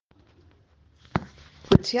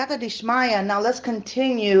Siyata Dishmaya. Now let's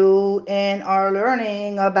continue in our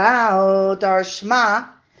learning about our Shema,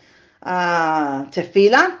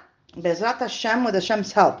 Tefillah, Bezrat Hashem, with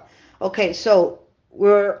Hashem's help. Okay, so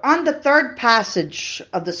we're on the third passage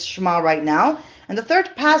of the Shema right now, and the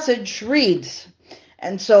third passage reads,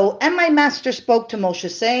 and my master spoke to Moshe,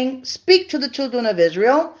 saying, speak to the children of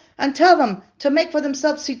Israel, and tell them to make for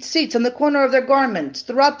themselves seats in the corner of their garments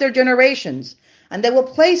throughout their generations. And they will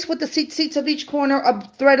place with the seats of each corner a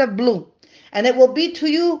thread of blue. And it will be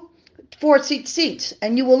to you for seats.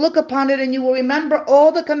 And you will look upon it, and you will remember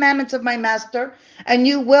all the commandments of my master, and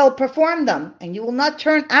you will perform them. And you will not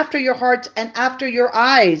turn after your hearts and after your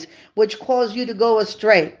eyes, which cause you to go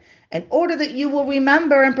astray, in order that you will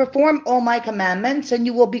remember and perform all my commandments, and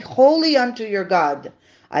you will be holy unto your God.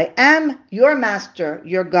 I am your master,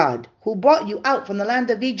 your God, who brought you out from the land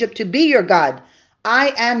of Egypt to be your God.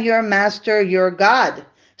 I am your master, your God.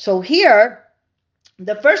 So here,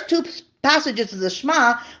 the first two passages of the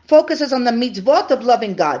Shema focuses on the mitzvot of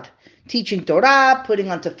loving God, teaching Torah,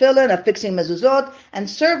 putting on tefillin, affixing mezuzot, and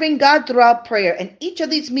serving God throughout prayer. And each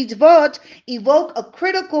of these mitzvot evoke a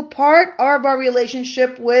critical part of our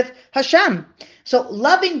relationship with Hashem. So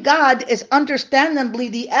loving God is understandably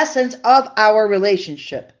the essence of our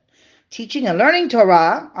relationship. Teaching and learning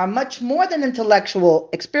Torah are much more than intellectual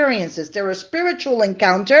experiences. They're a spiritual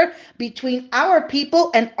encounter between our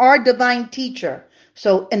people and our divine teacher.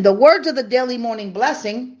 So in the words of the daily morning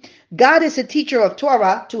blessing, God is a teacher of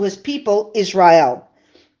Torah to his people, Israel.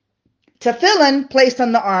 Tefillin placed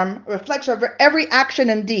on the arm reflects over every action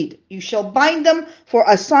and deed. You shall bind them for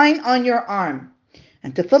a sign on your arm.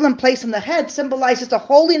 And tefillin placed on the head symbolizes the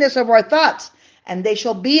holiness of our thoughts, and they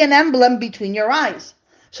shall be an emblem between your eyes.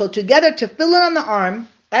 So together, tefillin on the arm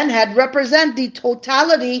and head represent the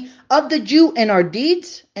totality of the Jew in our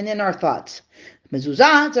deeds and in our thoughts.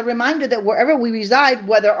 Mezuzah is a reminder that wherever we reside,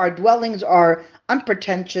 whether our dwellings are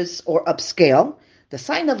unpretentious or upscale, the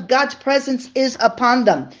sign of God's presence is upon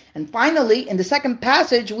them. And finally, in the second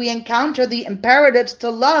passage, we encounter the imperatives to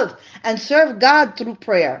love and serve God through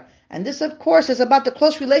prayer. And this, of course, is about the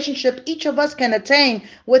close relationship each of us can attain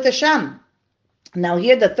with Hashem. Now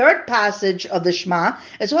here, the third passage of the Shema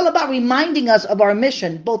is all about reminding us of our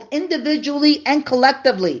mission, both individually and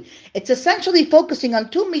collectively. It's essentially focusing on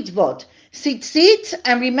two mitzvot, seats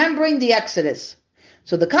and remembering the Exodus.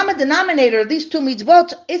 So the common denominator of these two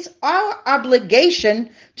mitzvot is our obligation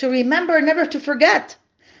to remember and never to forget.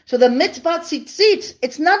 So the mitzvot seats,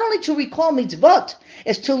 it's not only to recall mitzvot,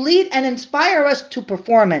 it's to lead and inspire us to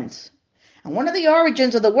performance. And one of the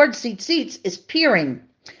origins of the word seats is peering,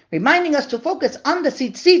 reminding us to focus on the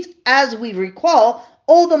seats as we recall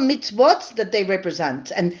all the mitzvot that they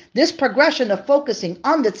represent. And this progression of focusing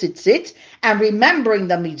on the seats and remembering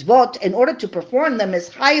the mitzvot in order to perform them is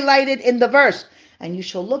highlighted in the verse. And you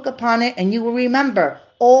shall look upon it, and you will remember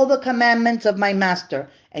all the commandments of my master,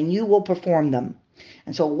 and you will perform them.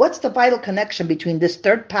 And so what's the vital connection between this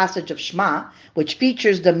third passage of Shema, which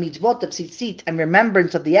features the mitzvot of tzitzit and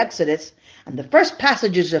remembrance of the Exodus, and the first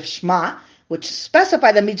passages of Shema, which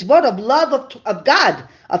specify the mitzvot of love of God,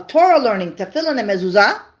 of Torah learning, tefillin and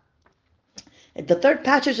mezuzah? The third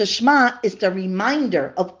passage of Shema is the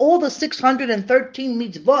reminder of all the 613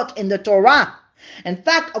 mitzvot in the Torah. In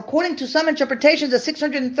fact, according to some interpretations, the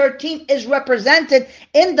 613 is represented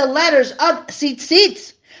in the letters of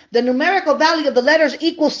tzitzit. The numerical value of the letters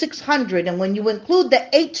equals 600, and when you include the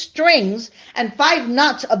 8 strings and 5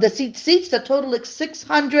 knots of the tzitzit, the total is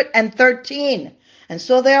 613. And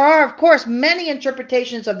so there are, of course, many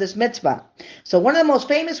interpretations of this mitzvah. So one of the most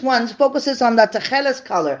famous ones focuses on the techeles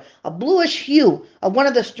color, a bluish hue of one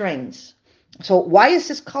of the strings. So why is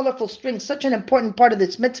this colorful string such an important part of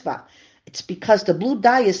this mitzvah? It's because the blue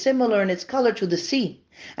dye is similar in its color to the sea.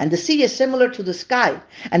 And the sea is similar to the sky.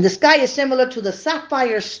 And the sky is similar to the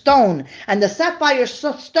sapphire stone. And the sapphire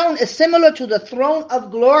stone is similar to the throne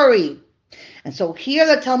of glory. And so here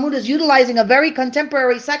the Talmud is utilizing a very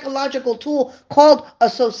contemporary psychological tool called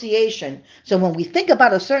association. So when we think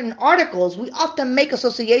about certain articles, we often make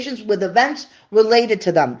associations with events related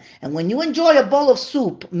to them. And when you enjoy a bowl of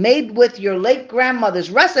soup made with your late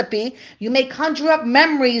grandmother's recipe, you may conjure up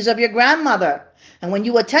memories of your grandmother. And when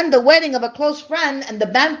you attend the wedding of a close friend and the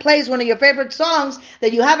band plays one of your favorite songs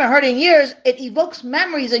that you haven't heard in years, it evokes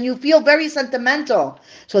memories and you feel very sentimental.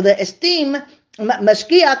 So the esteemed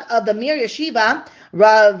Mashgiach of the Mir Yeshiva,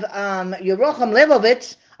 Rav Yerocham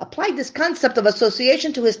Leibovitz, applied this concept of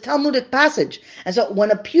association to his Talmudic passage. And so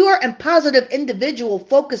when a pure and positive individual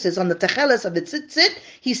focuses on the techeles of the tzitzit,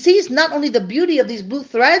 he sees not only the beauty of these blue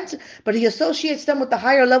threads, but he associates them with the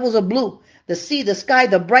higher levels of blue, the sea, the sky,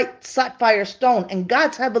 the bright sapphire stone, and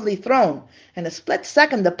God's heavenly throne. In a split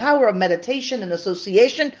second, the power of meditation and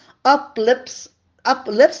association uplifts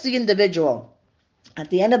the individual. At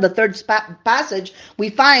the end of the third passage, we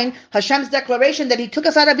find Hashem's declaration that he took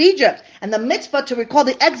us out of Egypt. And the mitzvah to recall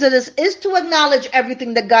the Exodus is to acknowledge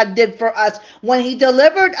everything that God did for us when he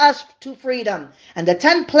delivered us to freedom. And the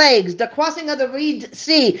 10 plagues, the crossing of the Red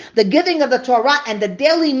Sea, the giving of the Torah, and the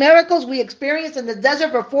daily miracles we experienced in the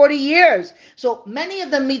desert for 40 years. So many of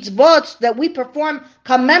the mitzvot that we perform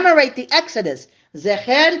commemorate the Exodus.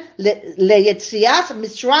 Zecher leYetzias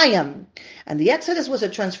Mitzrayim. And the Exodus was a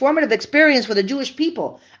transformative experience for the Jewish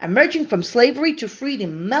people. Emerging from slavery to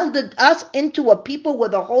freedom melded us into a people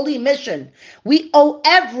with a holy mission. We owe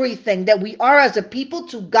everything that we are as a people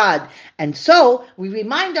to God. And so we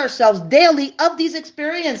remind ourselves daily of these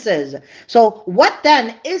experiences. So what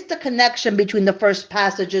then is the connection between the first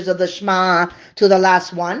passages of the Shema to the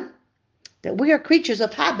last one? That we are creatures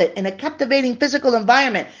of habit in a captivating physical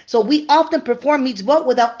environment. So we often perform mitzvot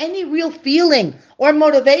without any real feeling or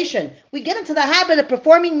motivation. We get into the habit of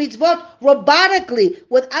performing mitzvot robotically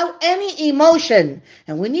without any emotion.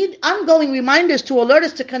 And we need ongoing reminders to alert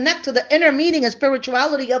us to connect to the inner meaning and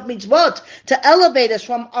spirituality of mitzvot, to elevate us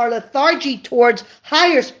from our lethargy towards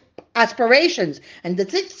higher aspirations. And the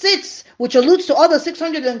tzitzit, which alludes to all the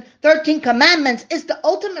 613 commandments, is the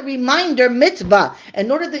ultimate reminder mitzvah, in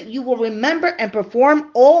order that you will remember and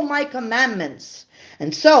perform all my commandments.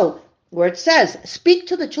 And so, where it says, speak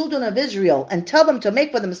to the children of Israel and tell them to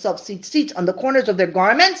make for themselves tzitzit on the corners of their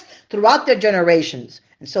garments throughout their generations.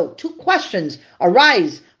 And so, 2 questions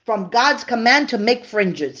arise from God's command to make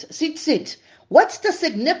fringes. Tzitzit. What's the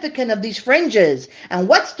significance of these fringes? And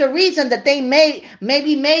what's the reason that they may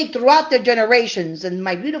be made throughout their generations? And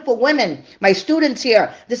my beautiful women, my students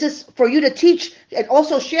here, this is for you to teach and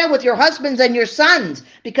also share with your husbands and your sons,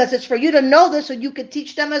 because it's for you to know this so you can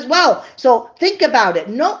teach them as well. So think about it.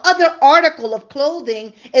 No other article of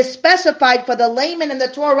clothing is specified for the layman in the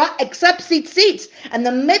Torah except tzitzit. And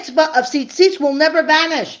the mitzvah of tzitzit will never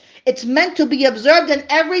vanish. It's meant to be observed in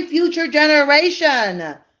every future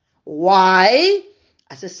generation. Why?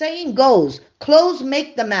 As the saying goes, clothes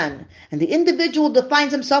make the man. And the individual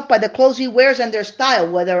defines himself by the clothes he wears and their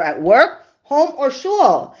style, whether at work, home, or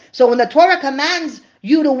shul. So when the Torah commands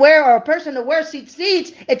you to wear, or a person to wear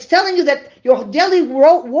tzitzit, it's telling you that your daily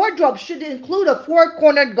wardrobe should include a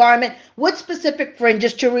 4-cornered garment with specific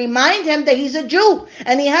fringes to remind him that he's a Jew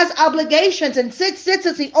and he has obligations. And tzitzit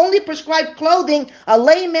is the only prescribed clothing a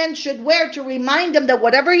layman should wear to remind him that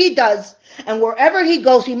whatever he does and wherever he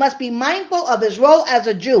goes, he must be mindful of his role as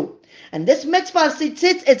a Jew. And this mitzvah of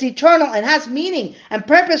tzitzit is eternal and has meaning and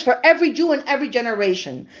purpose for every Jew in every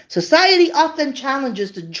generation. Society often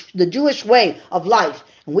challenges the Jewish way of life.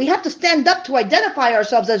 And we have to stand up to identify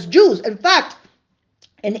ourselves as Jews. In fact,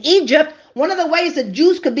 in Egypt, one of the ways that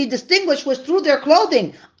Jews could be distinguished was through their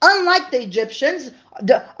clothing. Unlike the Egyptians,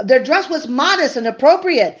 their dress was modest and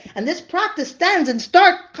appropriate. And this practice stands in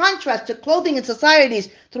stark contrast to clothing in societies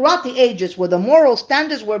throughout the ages where the moral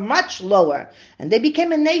standards were much lower. And they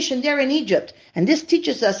became a nation there in Egypt. And this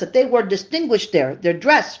teaches us that they were distinguished there. Their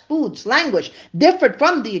dress, foods, language differed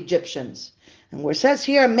from the Egyptians. And where it says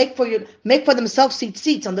here, make for themselves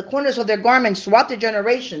tzitzits on the corners of their garments throughout their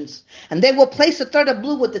generations. And they will place a thread of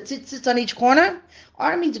blue with the tzitzits on each corner.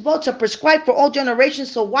 Our mitzvot are prescribed for all generations,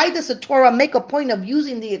 so why does the Torah make a point of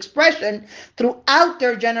using the expression throughout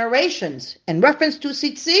their generations in reference to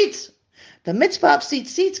tzitzits? The mitzvah of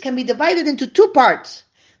tzitzits can be divided into 2 parts.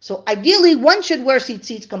 So ideally, one should wear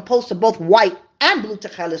tzitzits composed of both white and blue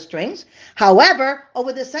techeles strings. However,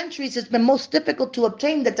 over the centuries, it's been most difficult to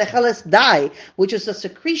obtain the techeles dye, which is a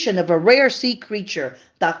secretion of a rare sea creature,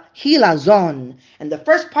 the hilazon. And the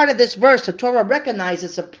first part of this verse, the Torah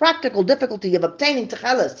recognizes the practical difficulty of obtaining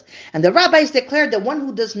techeles. And the rabbis declared that one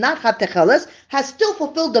who does not have techeles has still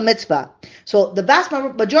fulfilled the mitzvah. So the vast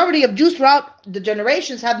majority of Jews throughout the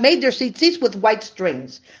generations have made their tzitzits with white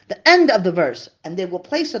strings. The end of the verse, and they will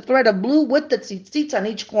place a thread of blue with the tzitzits on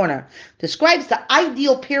each corner, describes the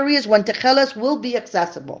ideal periods when techeles will be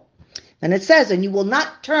accessible. And it says, and you will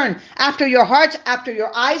not turn after your hearts, after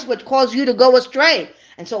your eyes, which cause you to go astray.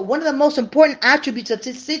 And so one of the most important attributes of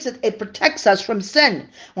tzitzit is it protects us from sin.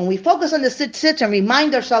 When we focus on the tzitzit and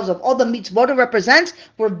remind ourselves of all the mitzvot it represents,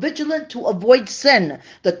 we're vigilant to avoid sin.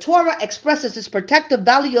 The Torah expresses this protective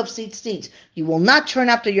value of tzitzit. You will not turn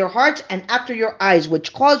after your hearts and after your eyes,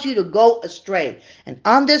 which cause you to go astray. And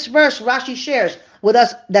on this verse, Rashi shares, with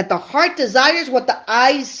us that the heart desires what the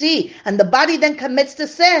eyes see, and the body then commits to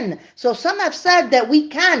sin. So some have said that we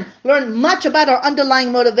can learn much about our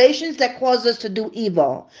underlying motivations that cause us to do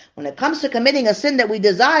evil. When it comes to committing a sin that we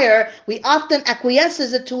desire, we often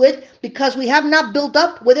acquiesce to it because we have not built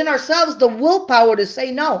up within ourselves the willpower to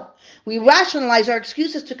say no. We rationalize our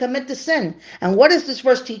excuses to commit the sin. And what is this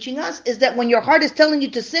verse teaching us? Is that when your heart is telling you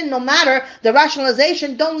to sin, no matter the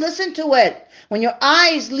rationalization, don't listen to it. When your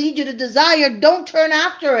eyes lead you to desire, don't turn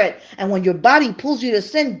after it. And when your body pulls you to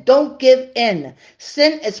sin, don't give in.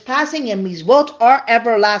 Sin is passing and mitzvot are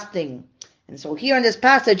everlasting. And so here in this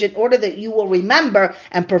passage, in order that you will remember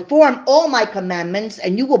and perform all my commandments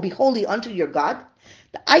and you will be holy unto your God,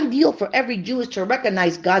 the ideal for every Jew is to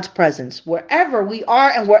recognize God's presence. Wherever we are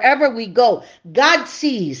and wherever we go, God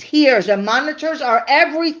sees, hears, and monitors our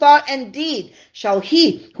every thought and deed. Shall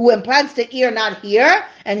he who implants the ear not hear,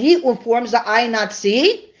 and he who forms the eye not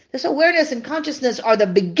see? This awareness and consciousness are the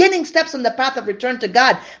beginning steps on the path of return to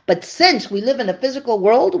God. But since we live in a physical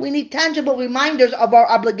world, we need tangible reminders of our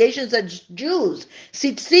obligations as Jews.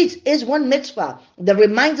 Tzitzit is one mitzvah that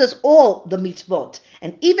reminds us all the mitzvot.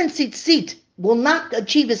 And even tzitzit will not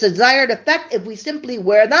achieve its desired effect if we simply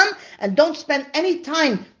wear them and don't spend any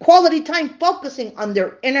time, quality time, focusing on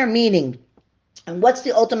their inner meaning. And what's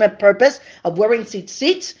the ultimate purpose of wearing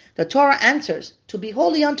tzitzit? The Torah answers, to be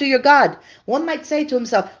holy unto your God. One might say to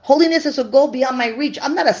himself, holiness is a goal beyond my reach.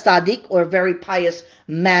 I'm not a tzaddik or a very pious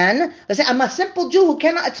man. I say, I'm a simple Jew who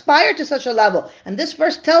cannot aspire to such a level. And this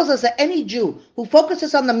verse tells us that any Jew who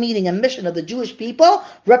focuses on the meaning and mission of the Jewish people,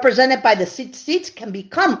 represented by the tzitzit, can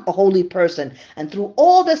become a holy person. And through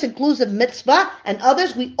all this inclusive mitzvah and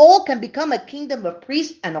others, we all can become a kingdom of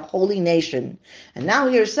priests and a holy nation. And now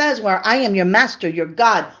here it says, where I am your master, your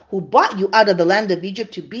God, who brought you out of the land of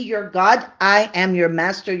Egypt to be your God. I am your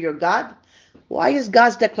master, your God. Why is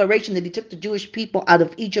God's declaration that he took the Jewish people out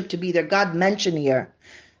of Egypt to be their God mentioned here?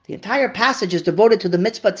 The entire passage is devoted to the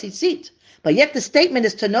mitzvah tzitzit. But yet the statement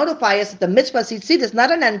is to notify us that the mitzvah tzitzit is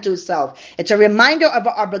not an end to itself. It's a reminder of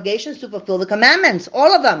our obligations to fulfill the commandments,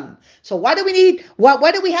 all of them. So why do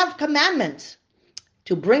we have commandments?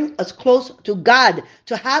 To bring us close to God,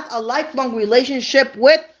 to have a lifelong relationship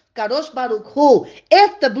with Kadosh Baruch Hu.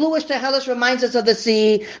 If the bluish to hellish reminds us of the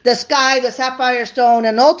sea, the sky, the sapphire stone,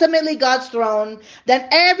 and ultimately God's throne, then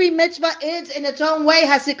every mitzvah is in its own way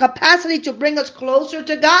has the capacity to bring us closer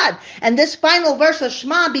to God. And this final verse of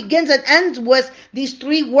Shema begins and ends with these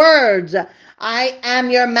three words. I am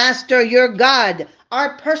your master, your God.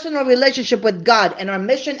 Our personal relationship with God and our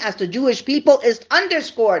mission as the Jewish people is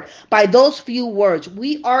underscored by those few words.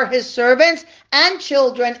 We are his servants and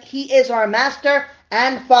children. He is our master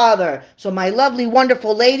and father. So my lovely,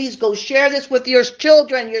 wonderful ladies, go share this with your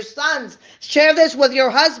children, your sons. Share this with your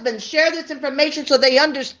husbands. Share this information so they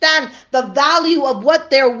understand the value of what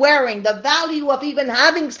they're wearing, the value of even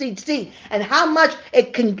having tzitzit, and how much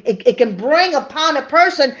it can bring upon a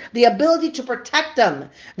person the ability to protect them.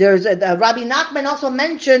 There's Rabbi Nachman also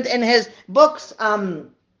mentioned in his books, and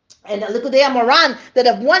Likudei Moran, that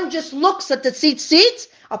if one just looks at the tzitzit,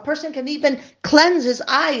 a person can even cleanse his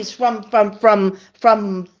eyes from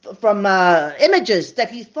images that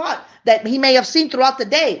he thought that he may have seen throughout the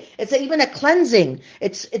day. It's even a cleansing.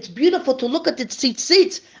 It's beautiful to look at the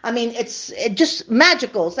tzitzit. I mean, it's just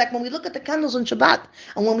magical. It's like when we look at the candles on Shabbat,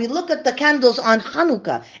 and when we look at the candles on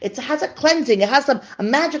Hanukkah, it has a cleansing. It has a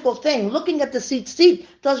magical thing. Looking at the tzitzit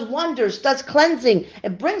does wonders, does cleansing.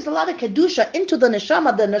 It brings a lot of kedusha into the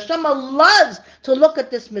neshama. The neshama loves to look at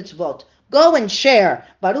this mitzvot. Go and share.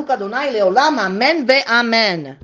 Baruch Adonai Leolam. Amen ve'amen.